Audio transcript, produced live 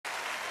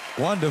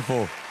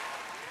Wonderful.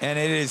 And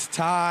it is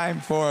time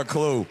for a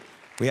clue.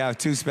 We have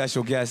two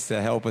special guests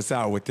to help us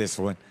out with this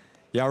one.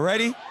 Y'all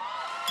ready?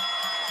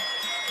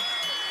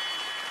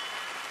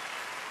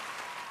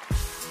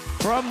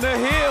 From the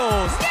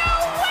hills,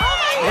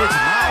 it's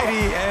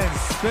Heidi and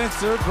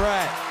Spencer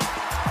Pratt.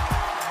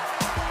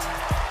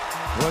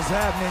 What's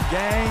happening,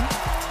 gang?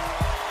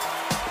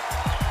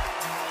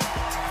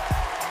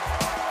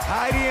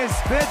 Heidi and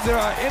Spencer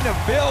are in the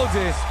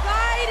building.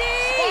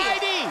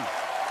 Spidey!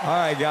 All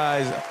right,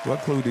 guys, what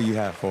clue do you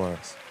have for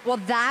us? Well,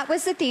 that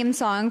was the theme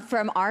song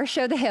from our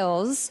show, The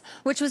Hills,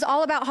 which was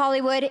all about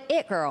Hollywood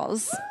it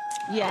girls.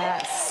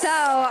 Yes.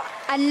 So,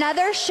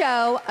 another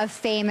show of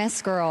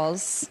famous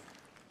girls,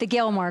 the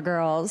Gilmore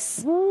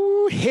Girls.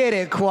 Ooh, hit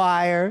it,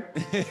 choir.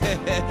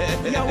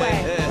 No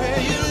way. Where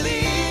you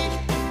lead,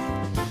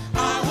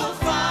 I will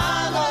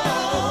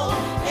follow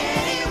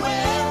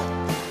anywhere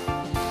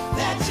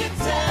that you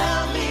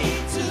tell me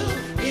to.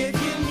 If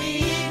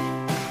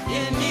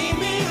you need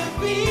me to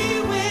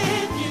be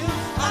with you,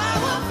 I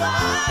will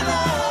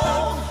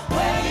follow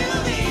where you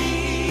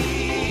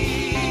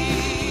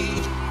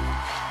lead.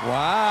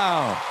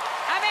 Wow,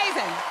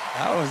 Amazing.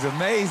 that was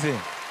amazing.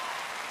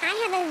 I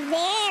have a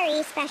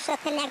very special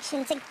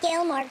connection to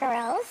Gilmore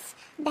Girls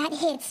that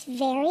hits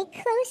very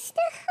close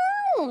to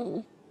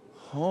home.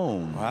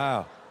 Home.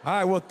 Wow. All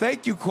right, well,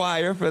 thank you,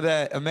 choir, for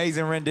that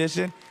amazing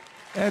rendition.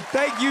 And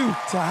thank you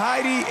to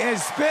Heidi and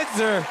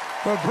Spencer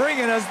for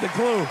bringing us the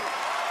clue.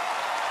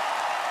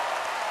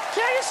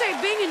 Can I just say,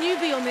 being a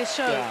newbie on this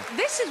show, Yeah.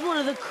 this is one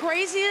of the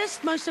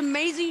craziest, most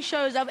amazing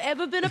shows I've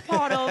ever been a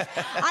part of.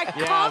 I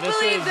Yeah, can't this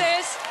believe is-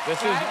 this. This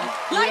is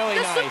Like really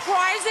the nice.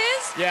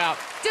 surprises, Yeah.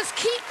 just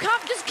keep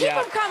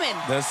Yeah. them coming.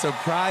 The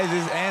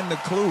surprises and the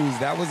clues,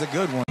 that was a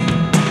good one.